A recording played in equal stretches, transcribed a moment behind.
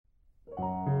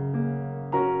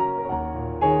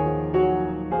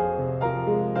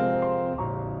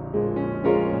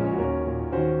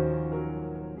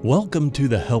Welcome to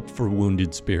the Help for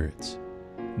Wounded Spirits.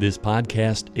 This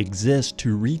podcast exists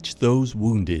to reach those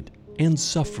wounded and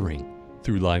suffering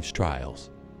through life's trials.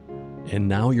 And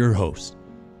now your hosts,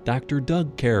 Dr.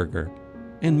 Doug Carriger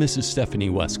and Mrs. Stephanie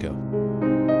Wesco.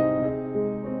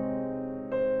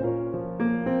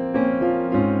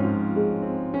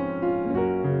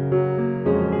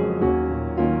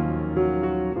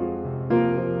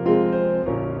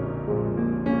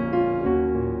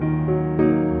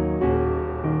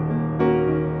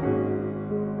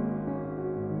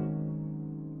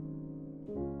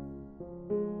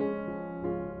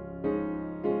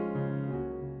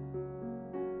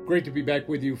 Great to be back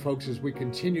with you, folks, as we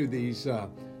continue these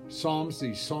Psalms,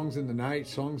 these songs in the night,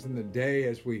 songs in the day,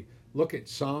 as we look at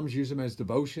Psalms, use them as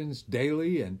devotions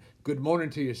daily. And good morning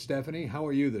to you, Stephanie. How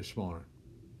are you this morning?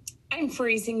 I'm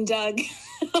freezing, Doug.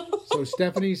 So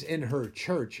Stephanie's in her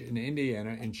church in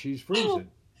Indiana, and she's freezing.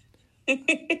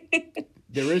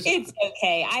 It's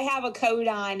okay. I have a coat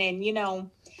on, and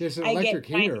there's an electric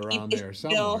heater around there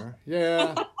somewhere.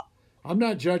 Yeah, I'm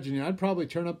not judging you. I'd probably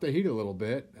turn up the heat a little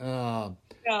bit.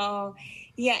 Oh,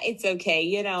 yeah, it's okay.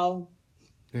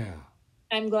 Yeah.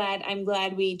 I'm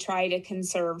glad we try to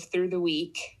conserve through the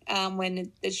week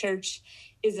when the church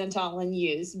isn't all in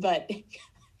use, but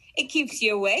it keeps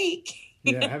you awake.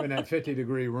 Yeah, having that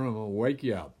 50-degree room will wake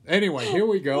you up. Anyway, here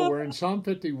we go. We're in Psalm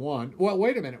 51. Well,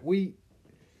 wait a minute. We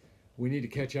need to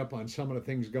catch up on some of the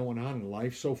things going on in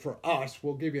life. So for us,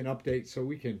 we'll give you an update so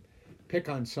we can pick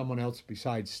on someone else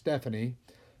besides Stephanie.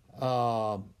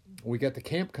 We got the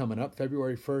camp coming up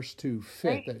February 1st to 5th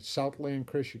Right. at Southland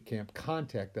Christian Camp.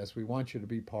 Contact us. We want you to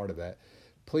be part of that.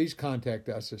 Please contact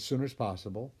us as soon as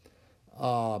possible.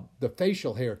 The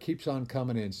facial hair keeps on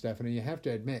coming in, Stephanie. You have to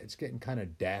admit, it's getting kind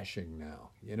of dashing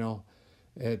now.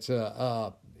 It's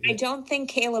I don't think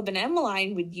Caleb and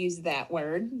Emmeline would use that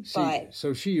word, but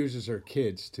so she uses her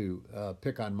kids to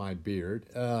pick on my beard.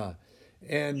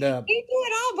 And they do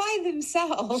it all by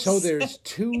themselves. So there's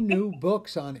 2 new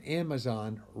books on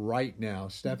Amazon right now.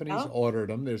 Stephanie's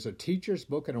ordered them. There's a teacher's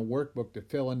book and a workbook to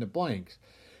fill in the blanks.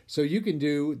 So you can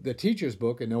do the teacher's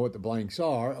book and know what the blanks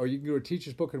are, or you can do a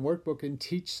teacher's book and workbook and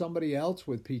teach somebody else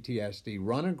with PTSD.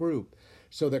 Run a group.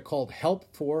 So they're called Help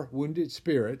for Wounded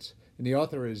Spirits, and the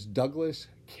author is Douglas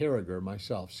Carriger,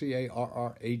 myself,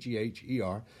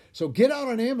 Carragher. So get out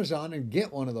on Amazon and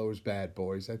get one of those bad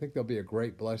boys. I think they'll be a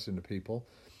great blessing to people,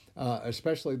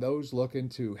 especially those looking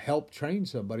to help train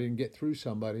somebody and get through to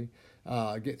somebody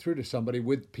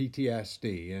with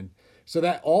PTSD. And so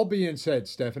that all being said,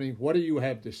 Stephanie, what do you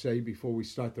have to say before we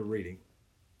start the reading?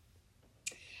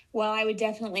 Well, I would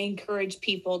definitely encourage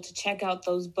people to check out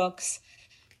those books.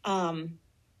 And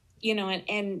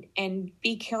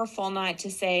be careful not to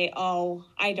say, oh,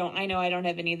 I know I don't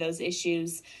have any of those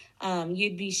issues.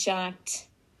 You'd be shocked,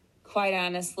 quite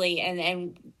honestly.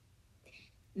 And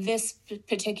this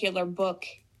particular book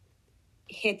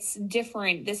hits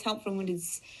different. This Help for Wounded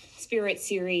Spirit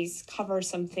series covers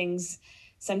some things,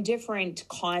 some different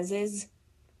causes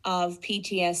of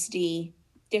PTSD,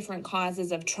 different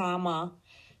causes of trauma,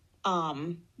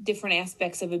 different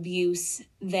aspects of abuse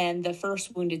than the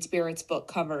first Wounded Spirits book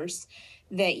covers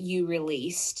that you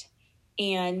released.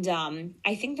 And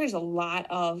I think there's a lot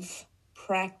of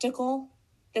practical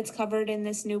that's covered in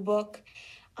this new book.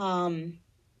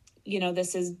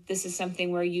 This is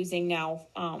something we're using now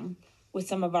with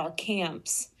some of our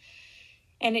camps.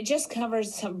 And it just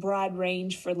covers some broad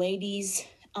range for ladies.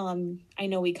 I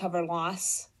know we cover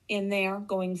loss in there,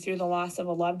 going through the loss of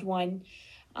a loved one.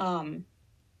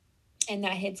 And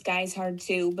that hits guys hard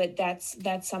too, but that's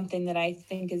something that I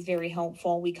think is very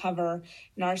helpful. We cover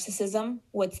narcissism,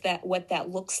 what that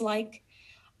looks like.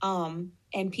 And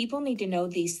people need to know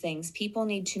these things. People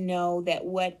need to know that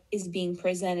what is being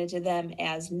presented to them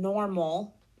as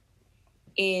normal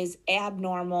is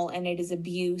abnormal, and it is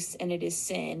abuse, and it is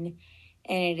sin,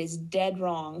 and it is dead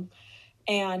wrong.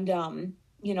 And,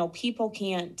 people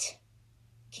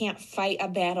can't fight a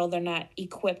battle they're not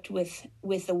equipped with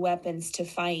the weapons to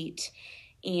fight.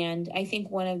 And I think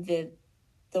one of the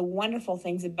wonderful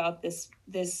things about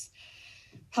this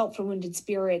Help for Wounded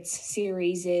Spirits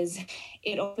series is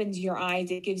it opens your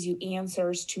eyes. It gives you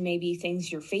answers to maybe things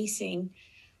you're facing,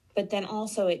 but then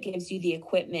also it gives you the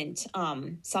equipment,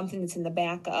 something that's in the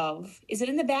back of, is it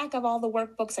in the back of all the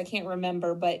workbooks? I can't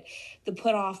remember, but the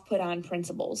put off, put on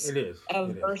principles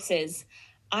of verses.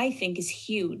 I think is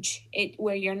huge.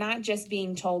 Where you're not just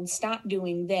being told, stop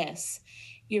doing this.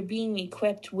 You're being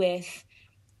equipped with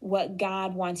what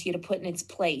God wants you to put in its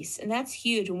place. And that's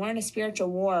huge. When we're in a spiritual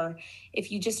war,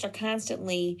 if you just are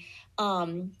constantly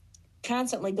going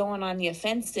on the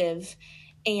offensive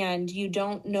and you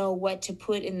don't know what to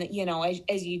put in the,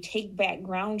 as you take back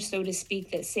ground, so to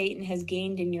speak, that Satan has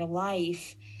gained in your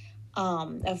life,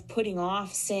 of putting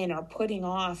off sin or putting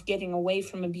off getting away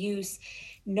from abuse,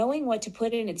 knowing what to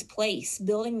put in its place,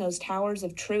 building those towers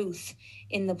of truth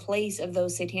in the place of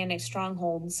those satanic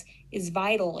strongholds is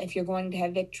vital if you're going to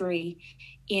have victory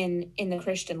in the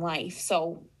Christian life.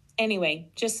 So anyway,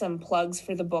 just some plugs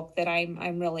for the book that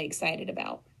I'm really excited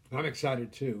about. I'm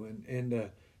excited too. And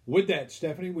with that,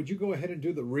 Stephanie, would you go ahead and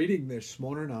do the reading this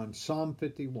morning on Psalm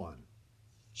 51?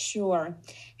 Sure.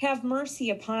 Have mercy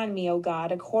upon me, O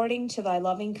God, according to thy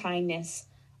loving kindness.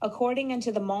 According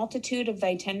unto the multitude of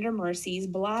thy tender mercies,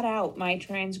 blot out my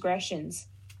transgressions.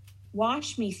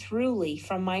 Wash me thoroughly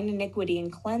from mine iniquity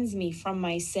and cleanse me from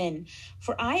my sin.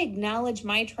 For I acknowledge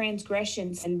my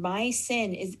transgressions, and my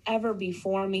sin is ever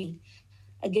before me.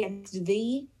 Against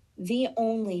thee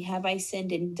only have I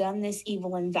sinned and done this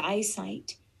evil in thy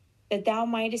sight, that thou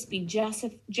mightest be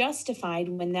justified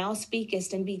when thou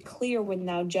speakest, and be clear when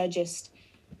thou judgest.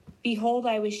 Behold,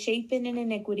 I was shapen in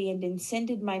iniquity, and in sin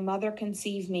did my mother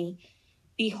conceive me.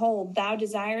 Behold, thou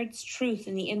desiredst truth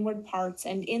in the inward parts,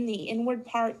 and in the inward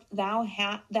part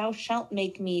thou shalt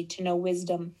make me to know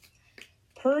wisdom.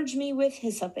 Purge me with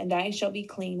hyssop, and I shall be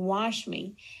clean. Wash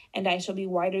me, and I shall be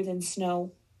whiter than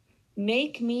snow.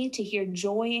 Make me to hear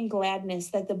joy and gladness,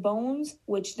 that the bones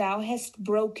which thou hast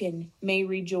broken may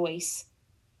rejoice.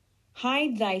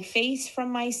 Hide thy face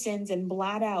from my sins, and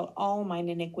blot out all mine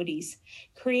iniquities.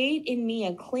 Create in me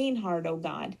a clean heart, O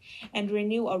God, and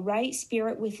renew a right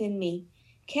spirit within me.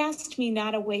 Cast me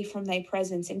not away from thy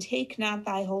presence, and take not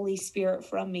thy Holy Spirit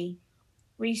from me.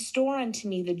 Restore unto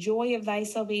me the joy of thy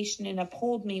salvation, and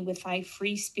uphold me with thy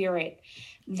free spirit.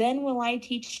 Then will I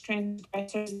teach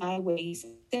transgressors thy ways,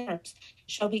 and sinners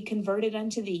shall be converted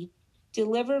unto thee.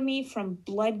 Deliver me from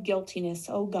blood guiltiness,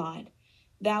 O God,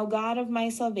 thou God of my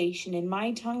salvation, and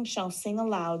my tongue shall sing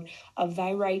aloud of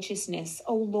thy righteousness.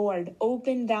 O Lord,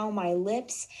 open thou my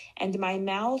lips, and my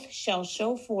mouth shall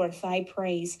show forth thy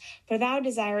praise. For thou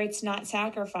desiredst not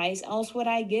sacrifice, else would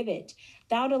I give it.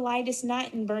 Thou delightest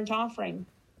not in burnt offering.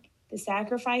 The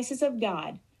sacrifices of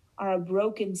God are a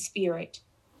broken spirit,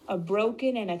 a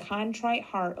broken and a contrite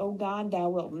heart, O God, thou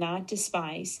wilt not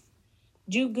despise.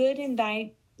 Do good in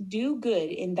thy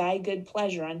good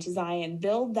pleasure unto Zion.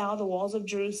 Build thou the walls of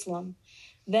Jerusalem.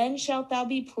 Then shalt thou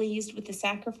be pleased with the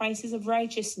sacrifices of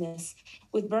righteousness,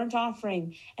 with burnt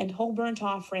offering and whole burnt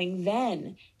offering.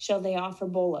 Then shall they offer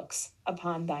bullocks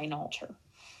upon thine altar.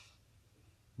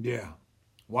 Yeah.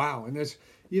 Wow. And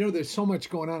there's so much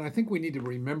going on. I think we need to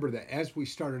remember that as we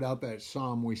started out that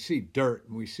psalm, we see dirt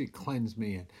and we see cleanse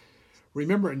me. And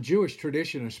remember, in Jewish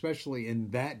tradition, especially in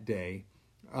that day,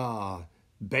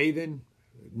 bathing,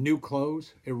 new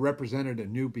clothes, it represented a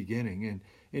new beginning.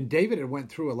 And David had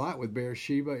went through a lot with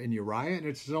Bathsheba and Uriah, and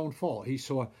it's his own fault. He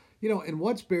saw, and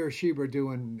what's Bathsheba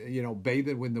doing,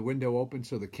 bathing when the window opens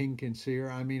so the king can see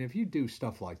her? I mean, if you do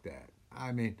stuff like that,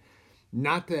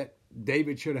 not that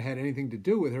David should have had anything to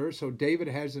do with her. So David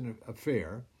has an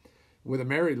affair with a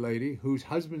married lady whose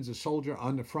husband's a soldier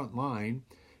on the front line.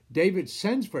 David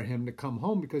sends for him to come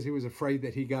home because he was afraid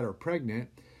that he got her pregnant,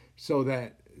 so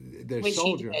that this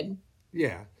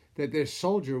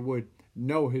soldier would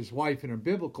know his wife in a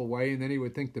biblical way, and then he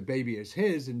would think the baby is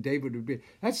his, and David would be.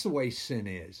 That's the way sin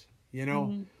is,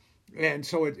 Mm-hmm. And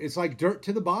so it's like dirt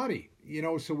to the body,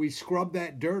 So we scrub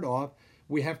that dirt off.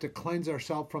 We have to cleanse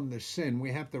ourselves from the sin.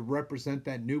 We have to represent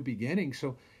that new beginning.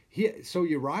 So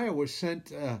Uriah was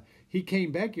sent. He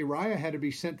came back. Uriah had to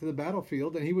be sent to the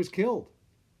battlefield, and he was killed.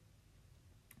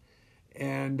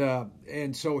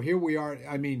 And so here we are.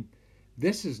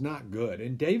 This is not good.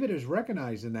 And David is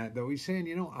recognizing that, though. He's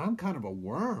saying, I'm kind of a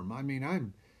worm.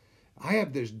 I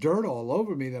have this dirt all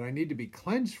over me that I need to be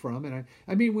cleansed from. And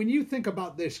when you think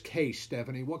about this case,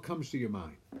 Stephanie, what comes to your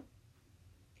mind?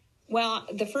 Well,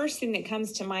 the first thing that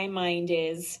comes to my mind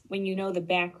is, when you know the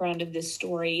background of this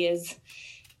story, is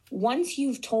once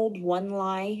you've told one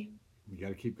lie, you got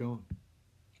to keep going.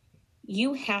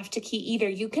 You have to either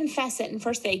you confess it and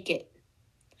forsake it,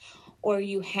 or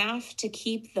you have to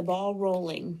keep the ball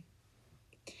rolling.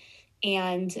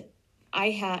 And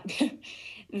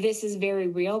this is very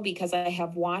real because I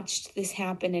have watched this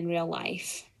happen in real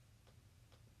life,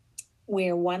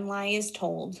 where one lie is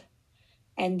told,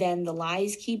 and then the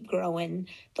lies keep growing.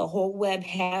 The whole web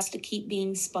has to keep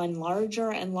being spun larger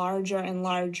and larger and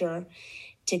larger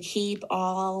to keep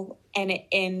all, and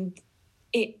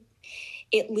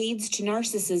it leads to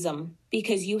narcissism,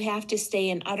 because you have to stay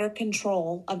in utter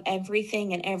control of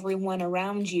everything and everyone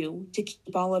around you to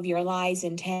keep all of your lies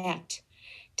intact,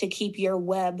 to keep your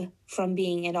web from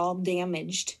being at all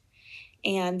damaged.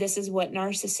 And this is what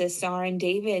narcissists are. And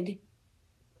David,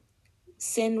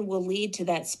 sin will lead to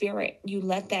that spirit. You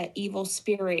let that evil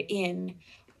spirit in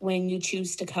when you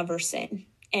choose to cover sin.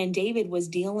 And David was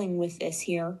dealing with this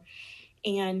here.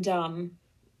 And,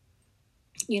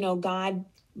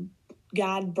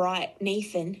 God brought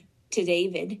Nathan to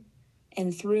David.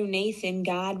 And through Nathan,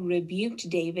 God rebuked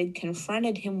David,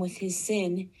 confronted him with his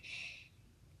sin.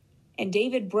 And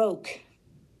David broke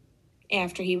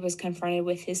after he was confronted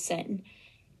with his sin.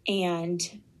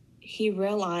 And he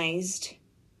realized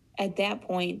at that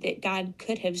point that God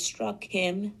could have struck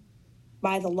him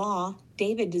by the law.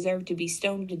 David deserved to be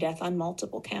stoned to death on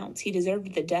multiple counts. He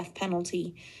deserved the death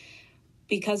penalty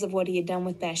because of what he had done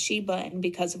with Bathsheba and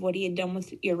because of what he had done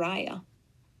with Uriah.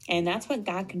 And that's what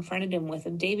God confronted him with.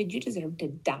 Of David, you deserve to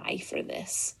die for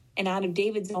this. And out of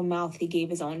David's own mouth, he gave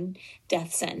his own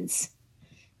death sentence.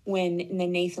 When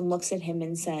then Nathan looks at him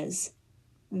and says,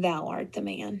 "Thou art the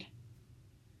man."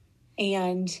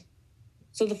 And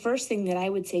so the first thing that I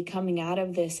would say coming out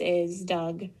of this is,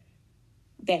 Doug,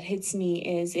 that hits me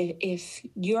is if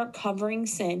you're covering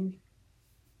sin,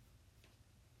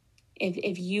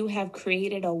 if you have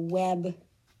created a web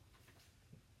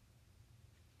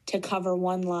to cover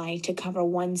one lie, to cover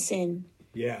one sin,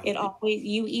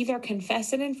 you either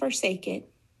confess it and forsake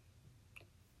it,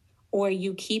 or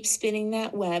you keep spinning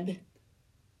that web.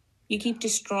 You keep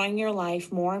destroying your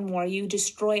life more and more. You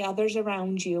destroy others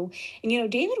around you. And,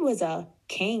 David was a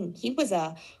king. He was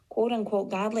a quote unquote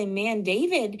godly man.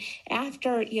 David,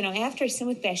 after sin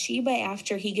with Bathsheba,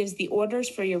 after he gives the orders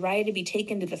for Uriah to be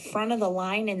taken to the front of the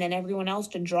line and then everyone else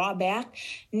to draw back,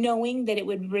 knowing that it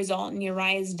would result in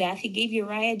Uriah's death, he gave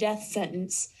Uriah a death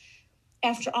sentence.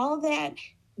 After all of that,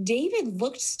 David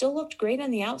still looked great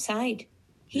on the outside.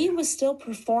 He was still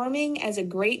performing as a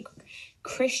great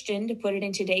Christian, to put it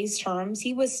in today's terms.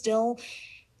 He was still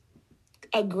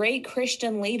a great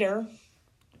Christian leader.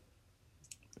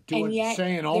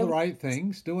 Saying all the right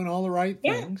things, doing all the right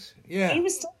things. Yeah. He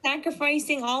was still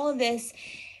sacrificing all of this.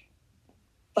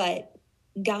 But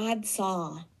God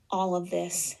saw all of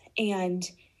this. And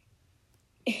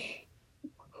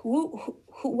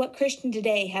what Christian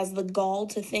today has the gall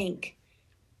to think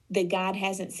that God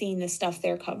hasn't seen the stuff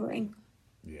they're covering?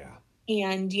 Yeah.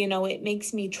 And, it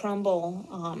makes me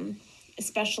tremble,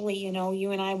 especially,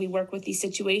 you and I, we work with these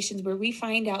situations where we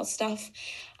find out stuff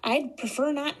I'd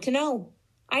prefer not to know.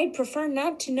 I'd prefer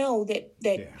not to know that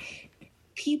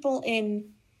people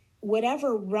in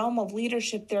whatever realm of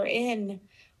leadership they're in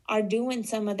are doing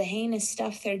some of the heinous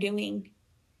stuff they're doing.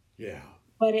 Yeah.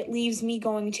 But it leaves me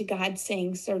going to God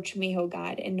saying, "Search me, O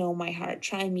God, and know my heart.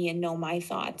 Try me and know my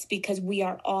thoughts," because we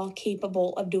are all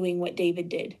capable of doing what David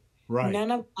did. Right.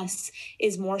 None of us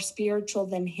is more spiritual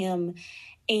than him.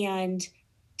 And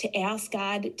to ask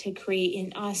God to create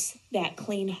in us that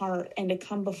clean heart and to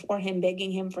come before him,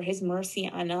 begging him for his mercy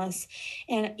on us.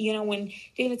 And, when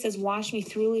David says, "Wash me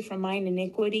thoroughly from mine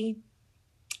iniquity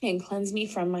and cleanse me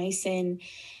from my sin,"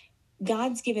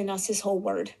 God's given us his whole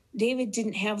word. David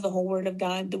didn't have the whole word of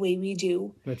God the way we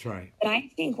do. That's right. But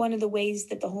I think one of the ways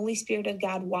that the Holy Spirit of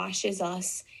God washes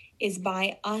us is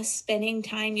by us spending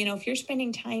time. If you're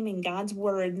spending time in God's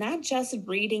word, not just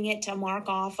reading it to mark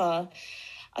off a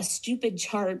stupid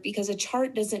chart, because a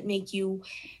chart doesn't mean you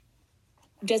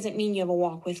have a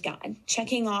walk with God.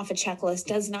 Checking off a checklist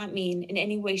does not mean in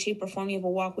any way, shape, or form you have a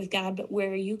walk with God, but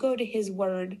where you go to his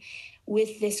word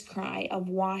with this cry of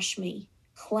 "Wash me,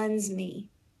 cleanse me,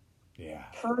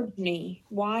 purge me,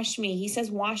 wash me." He says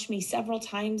wash me several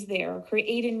times there.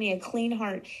 "Create in me a clean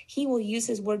heart." He will use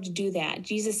his word to do that.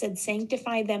 Jesus said,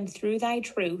 "Sanctify them through thy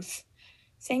truth."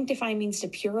 Sanctify means to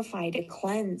purify, to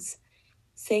cleanse.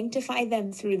 Sanctify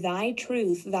them through thy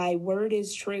truth. Thy word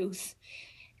is truth.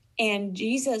 And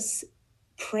Jesus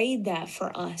prayed that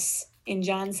for us in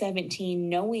John 17,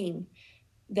 knowing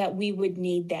that we would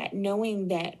need that, knowing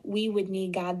that we would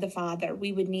need God the Father.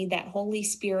 We would need that Holy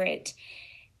Spirit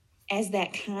as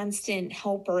that constant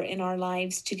helper in our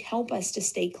lives to help us to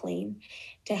stay clean,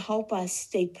 to help us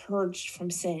stay purged from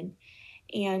sin.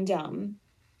 And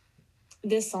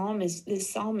this psalm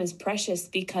is precious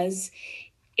because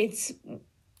it's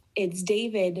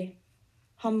David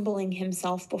humbling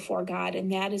himself before God,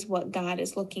 and that is what God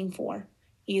is looking for.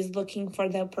 He is looking for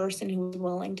the person who is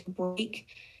willing to break,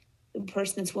 the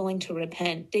person that's willing to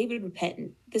repent. David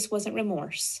repented. This wasn't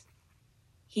remorse.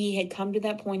 He had come to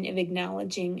that point of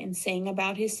acknowledging and saying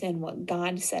about his sin what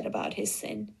God said about his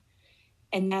sin.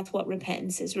 And that's what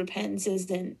repentance is. Repentance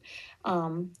isn't,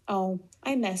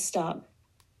 I messed up.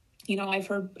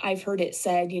 I've heard it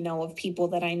said, of people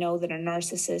that I know that are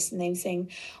narcissists, and they're saying,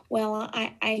 "Well,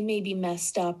 I maybe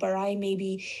messed up, or I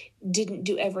maybe didn't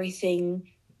do everything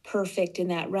perfect in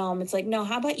that realm. It's like, no,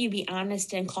 how about you be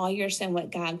honest and call your sin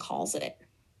what God calls it?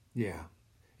 Yeah.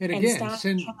 And again, stop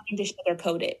trying to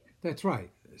sugarcoat it. That's right.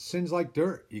 Sin's like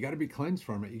dirt. You got to be cleansed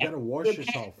from it. You got to wash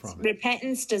yourself from it.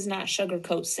 Repentance does not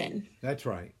sugarcoat sin. That's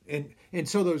right. And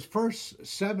so those first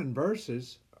 7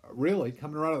 verses, really,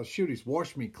 coming right out of the chute, he's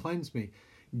wash me, cleanse me.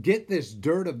 Get this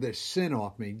dirt of this sin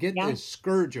off me. Get this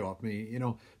scourge off me. You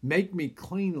know, make me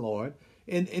clean, Lord.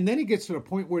 And then he gets to the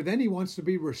point where then he wants to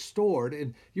be restored.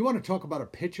 And you want to talk about a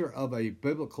picture of a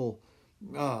biblical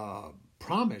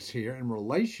promise here and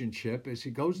relationship as he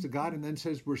goes to God and then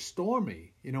says, restore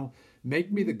me, you know,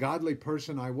 make me the godly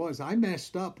person I was. I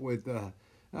messed up with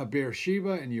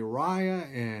Bathsheba and Uriah,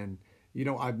 and, you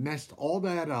know, I've messed all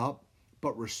that up,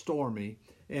 but restore me.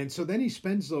 And so then he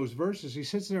spends those verses, he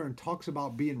sits there and talks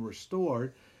about being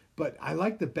restored. But I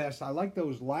like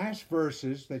those last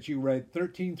verses that you read,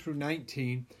 13 through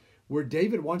 19, where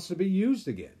David wants to be used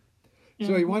again.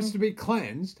 So he wants to be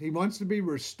cleansed, he wants to be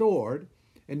restored,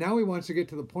 and now he wants to get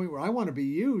to the point where I want to be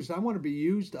used. I want to be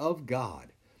used of God.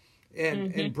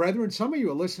 And brethren, some of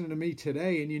you are listening to me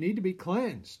today, and you need to be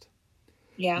cleansed.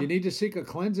 Yeah. You need to seek a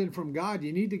cleansing from God.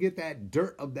 You need to get that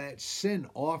dirt of that sin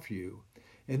off you.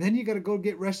 And then you got to go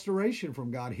get restoration from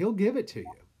God. He'll give it to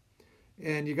you.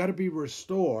 And you got to be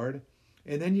restored.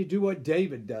 And then you do what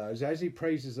David does. As he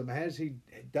praises him, as he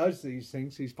does these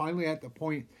things, he's finally at the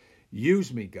point,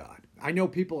 use me, God. I know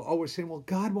people are always saying, well,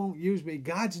 God won't use me.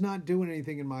 God's not doing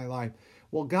anything in my life.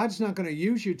 Well, God's not going to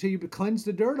use you till you cleanse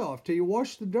the dirt off, till you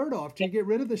wash the dirt off, till you get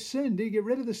rid of the sin, till you get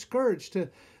rid of the scourge, to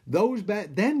those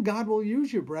bad. Then God will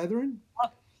use you, brethren.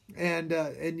 And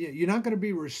you're not going to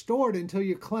be restored until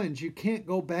you cleanse. You can't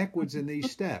go backwards in these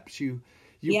steps. You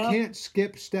can't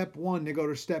skip step 1 to go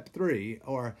to step 3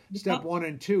 or step 1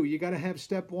 and 2. You got to have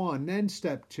step 1, then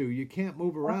step 2. You can't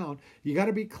move around. You got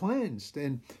to be cleansed.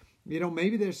 And, you know,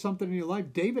 maybe there's something in your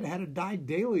life. David had to die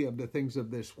daily of the things of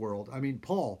this world. I mean,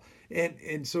 Paul.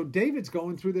 And so David's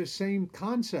going through this same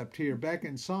concept here back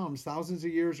in Psalms thousands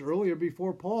of years earlier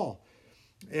before Paul.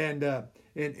 And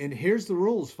here's the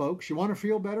rules, folks. You want to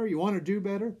feel better? You want to do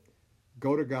better?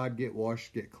 Go to God, get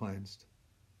washed, get cleansed.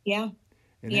 Yeah.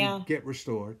 And then get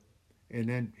restored, and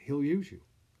then he'll use you.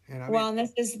 And and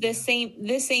this is this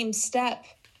same step.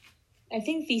 I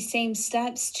think these same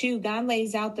steps too. God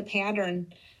lays out the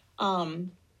pattern for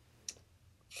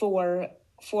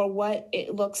what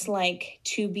it looks like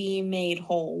to be made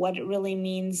whole. What it really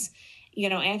means, you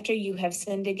know, after you have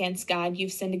sinned against God,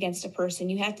 you've sinned against a person.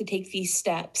 You have to take these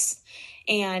steps.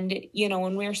 And, you know,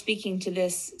 when we're speaking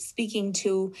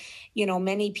to, you know,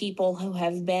 many people who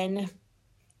have been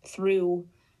through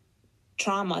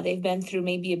trauma, they've been through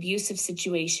maybe abusive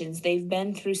situations, they've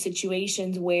been through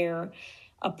situations where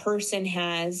a person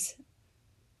has,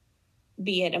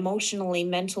 be it emotionally,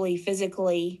 mentally,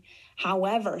 physically,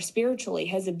 however, spiritually,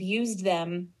 has abused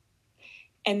them,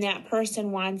 and that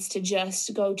person wants to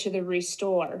just go to the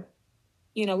restore.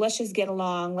 You know, let's just get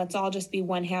along, let's all just be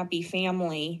one happy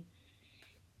family.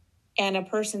 And a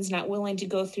person's not willing to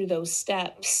go through those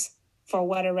steps for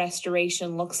what a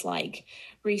restoration looks like.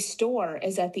 Restore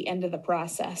is at the end of the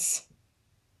process.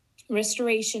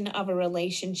 Restoration of a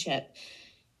relationship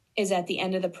is at the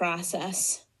end of the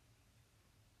process.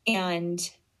 And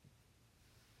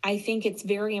I think it's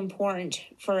very important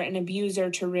for an abuser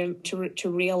to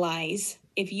realize,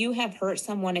 if you have hurt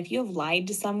someone, if you have lied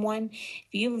to someone, if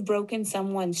you have broken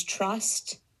someone's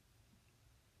trust,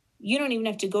 you don't even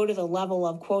have to go to the level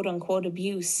of quote unquote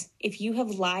abuse. If you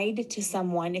have lied to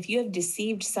someone, if you have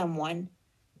deceived someone,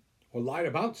 or lied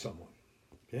about someone.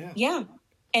 Yeah.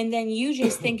 And then you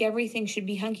just think everything should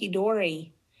be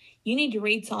hunky-dory. You need to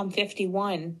read Psalm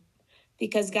 51,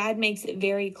 because God makes it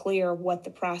very clear what the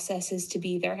process is to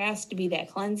be. There has to be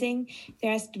that cleansing.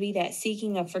 There has to be that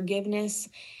seeking of forgiveness.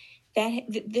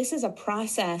 This is a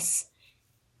process.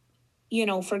 You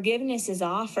know, forgiveness is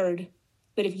offered,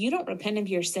 but if you don't repent of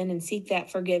your sin and seek that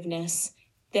forgiveness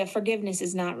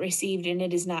is not received, and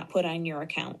it is not put on your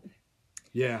account.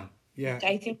 Yeah. Yeah.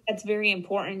 I think that's very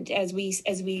important as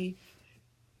we,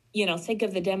 you know, think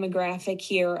of the demographic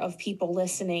here of people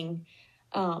listening.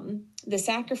 The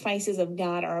sacrifices of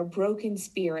God are a broken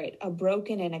spirit, a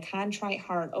broken and a contrite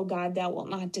heart. Oh God, thou wilt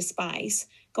not despise.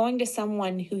 Going to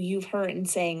someone who you've hurt and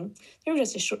saying, there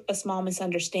was just a small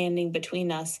misunderstanding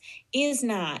between us, is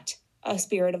not a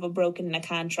spirit of a broken and a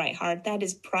contrite heart. That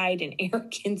is pride and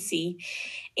arrogancy.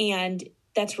 And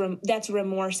that's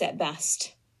remorse at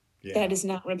best. Yeah. That is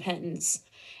not repentance.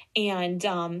 And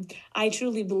I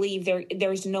truly believe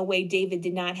there's no way David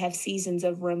did not have seasons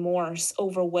of remorse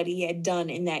over what he had done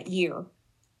in that year.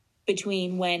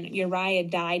 between when Uriah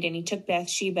died and he took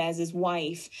Bathsheba as his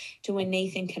wife to when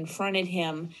Nathan confronted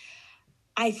him.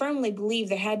 I firmly believe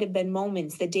there had to have been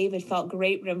moments that David felt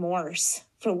great remorse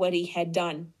for what he had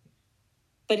done,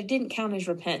 but it didn't count as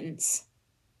repentance.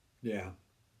 Yeah.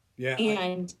 Yeah.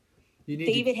 And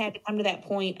David had to come to that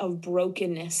point of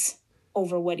brokenness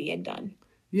over what he had done.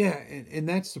 Yeah, and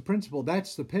that's the principle.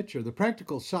 That's the picture. The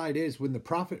practical side is when the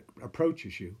prophet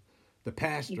approaches you, the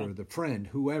pastor, the friend,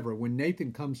 whoever, when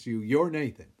Nathan comes to you, you're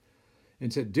Nathan,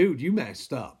 and said, dude, you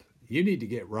messed up. You need to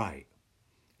get right.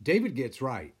 David gets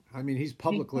right. I mean, he's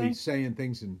publicly saying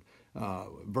things in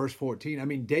verse 14. I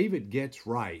mean, David gets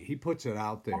right. He puts it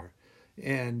out there.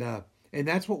 And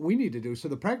that's what we need to do. So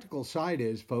the practical side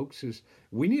is, folks, is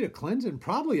we need a cleansing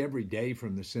probably every day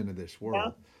from the sin of this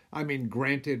world. Yeah. I mean,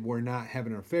 granted, we're not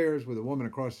having affairs with a woman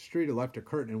across the street who left a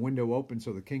curtain and window open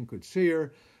so the king could see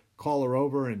her, call her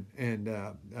over and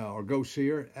or go see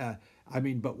her. I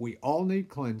mean, but we all need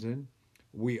cleansing.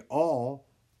 We all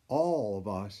of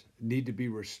us need to be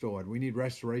restored. We need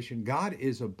restoration. God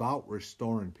is about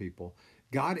restoring people.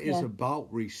 God is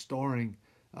about restoring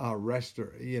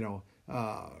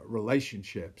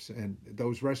relationships and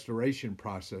those restoration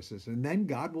processes. And then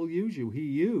God will use you. He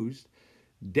used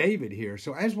David here.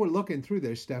 So as we're looking through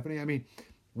this, Stephanie, I mean,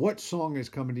 what song is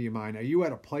coming to your mind? Are you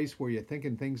at a place where you're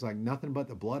thinking things like nothing but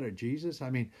the blood of Jesus?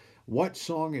 I mean, what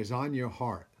song is on your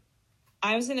heart?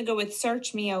 I was going to go with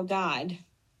Search Me, O God.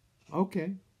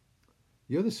 Okay.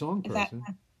 You're the song person.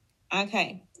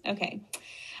 Okay. I'm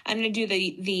going to do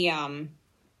the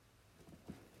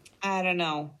I don't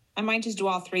know. I might just do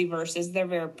all three verses.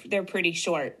 They're pretty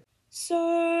short.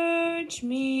 Search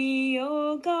me,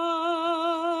 O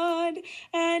God,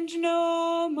 and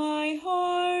know my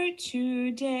heart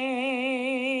today.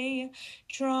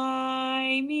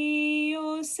 Try me,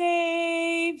 O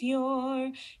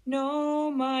Savior,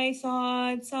 know my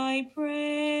thoughts, I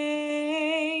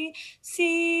pray.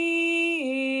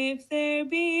 See if there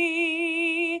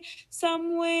be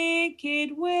some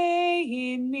wicked way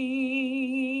in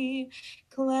me.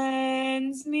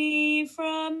 Cleanse me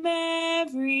from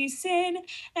every sin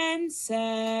and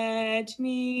set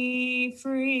me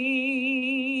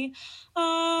free.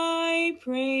 I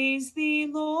praise thee,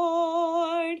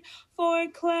 Lord, for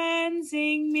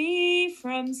cleansing me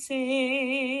from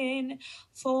sin.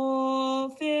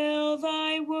 Fulfill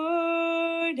thy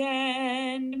word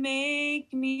and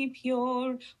make me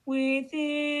pure within.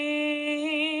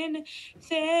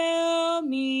 Fill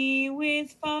me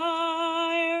with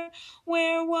fire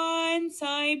where once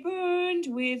I burned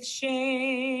with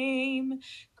shame.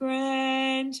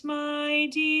 Grant my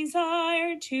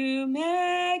desire to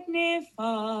magnify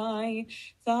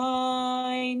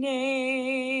thy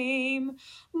name.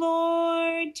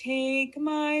 Lord, take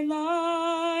my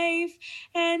life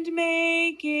and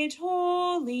make it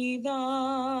wholly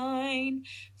thine.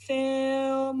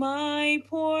 Fill my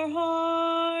poor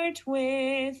heart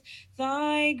with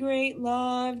thy great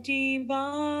love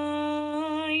divine.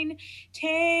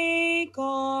 Take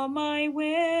all my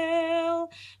will,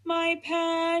 my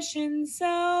passion,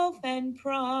 self, and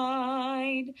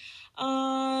pride.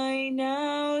 I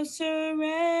now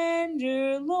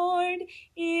surrender, Lord,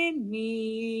 in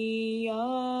me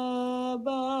abide.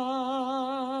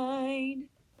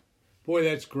 Boy,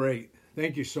 that's great.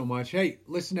 Thank you so much. Hey,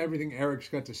 listen to everything Eric's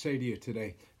got to say to you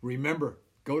today. Remember,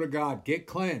 go to God, get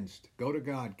cleansed. Go to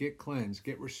God, get cleansed,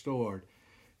 get restored,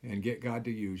 and get God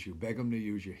to use you. Beg him to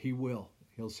use you. He will.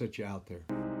 He'll set you out there.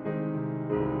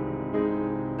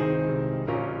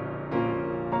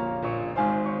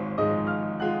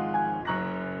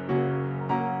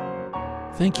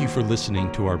 Thank you for listening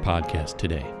to our podcast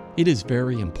today. It is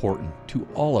very important to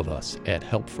all of us at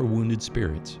Help for Wounded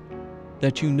Spirits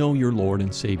that you know your Lord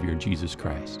and Savior, Jesus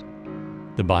Christ.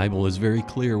 The Bible is very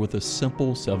clear with a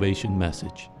simple salvation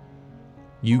message.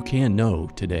 You can know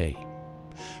today.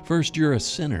 First, you're a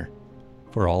sinner,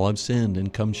 for all have sinned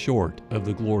and come short of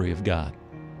the glory of God.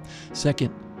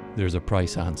 Second, there's a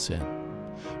price on sin,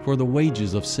 for the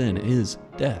wages of sin is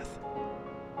death.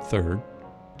 Third,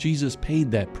 Jesus paid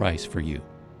that price for you.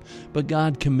 But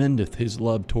God commendeth his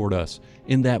love toward us,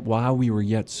 in that while we were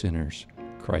yet sinners,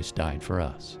 Christ died for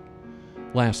us.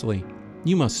 Lastly,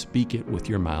 you must speak it with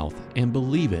your mouth and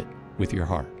believe it with your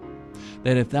heart,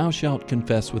 that if thou shalt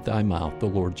confess with thy mouth the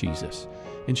Lord Jesus,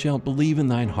 and shalt believe in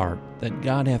thine heart that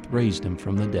God hath raised him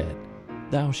from the dead,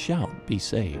 thou shalt be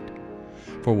saved.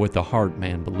 For with the heart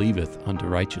man believeth unto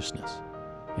righteousness,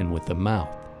 and with the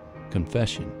mouth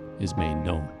confession is made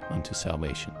known unto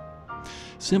salvation.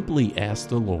 Simply ask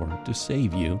the Lord to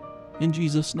save you in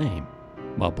Jesus' name,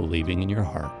 while believing in your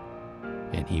heart,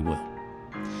 and he will.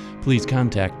 Please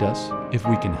contact us if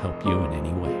we can help you in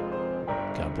any way.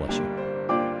 God bless you.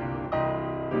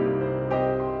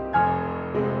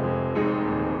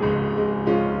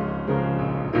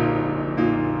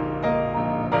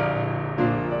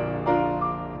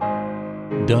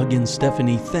 Doug and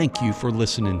Stephanie, thank you for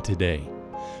listening today.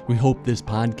 We hope this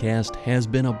podcast has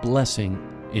been a blessing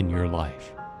in your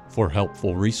life. For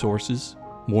helpful resources,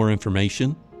 more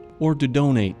information, or to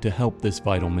donate to help this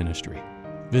vital ministry,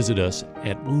 visit us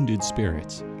at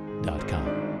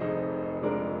woundedspirits.com.